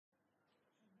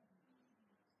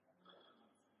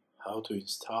How to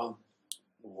install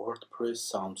WordPress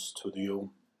Sound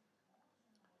Studio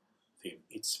theme.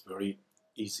 It's very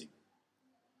easy.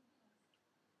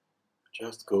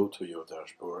 Just go to your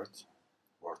dashboard,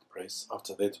 WordPress.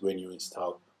 After that, when you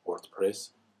install WordPress,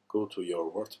 go to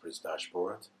your WordPress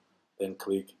dashboard, then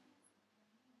click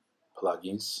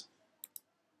Plugins.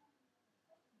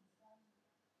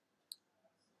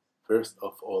 First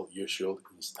of all, you should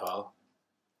install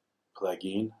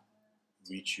plugin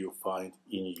which you find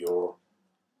in your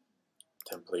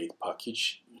template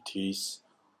package. It is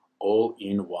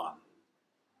all-in-one.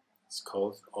 It's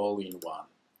called all-in-one.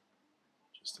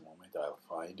 Just a moment, I'll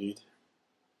find it.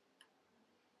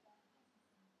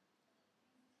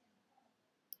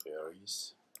 There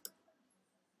is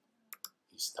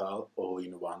install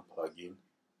all-in-one plugin,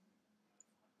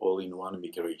 all-in-one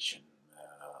migration.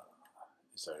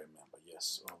 As I remember,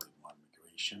 yes, all-in-one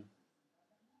migration.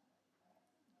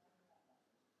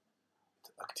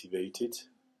 Activated,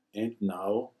 and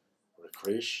now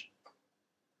refresh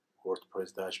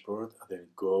WordPress dashboard, and then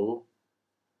go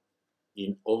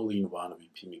in all-in-one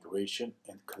WP migration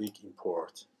and click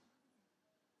import.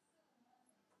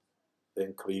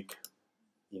 Then click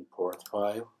import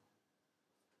file.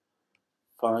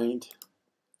 Find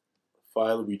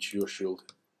file which you should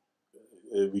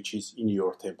which is in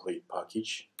your template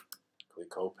package.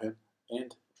 Click open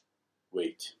and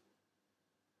wait.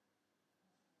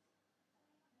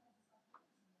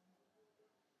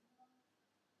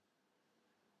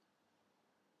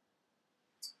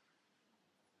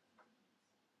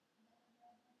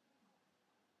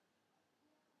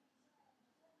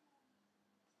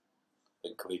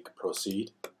 Then click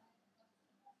proceed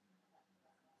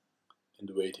and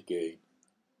wait again.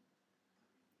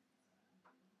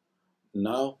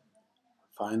 Now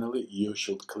finally you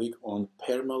should click on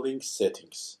permalink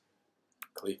settings.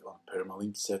 Click on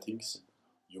permalink settings.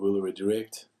 You will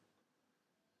redirect.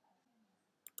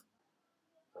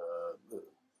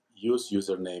 Use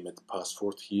username and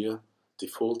password here.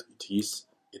 Default it is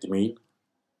admin.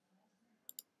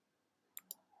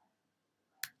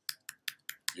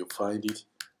 You find it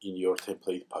in your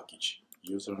template package.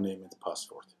 Username and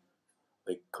password.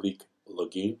 Then click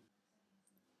login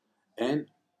and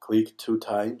click 2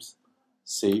 times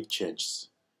save changes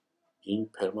in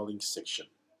permalink section.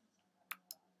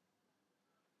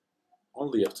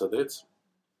 Only after that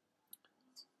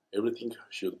everything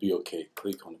should be okay.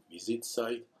 Click on visit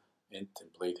site and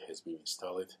template has been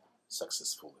installed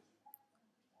successfully.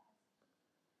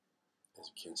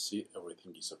 As you can see,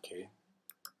 everything is okay.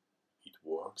 It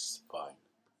works fine.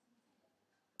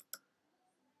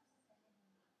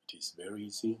 It is very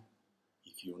easy.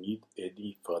 If you need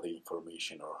any further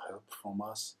information or help from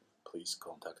us, please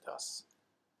contact us.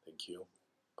 Thank you.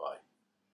 Bye.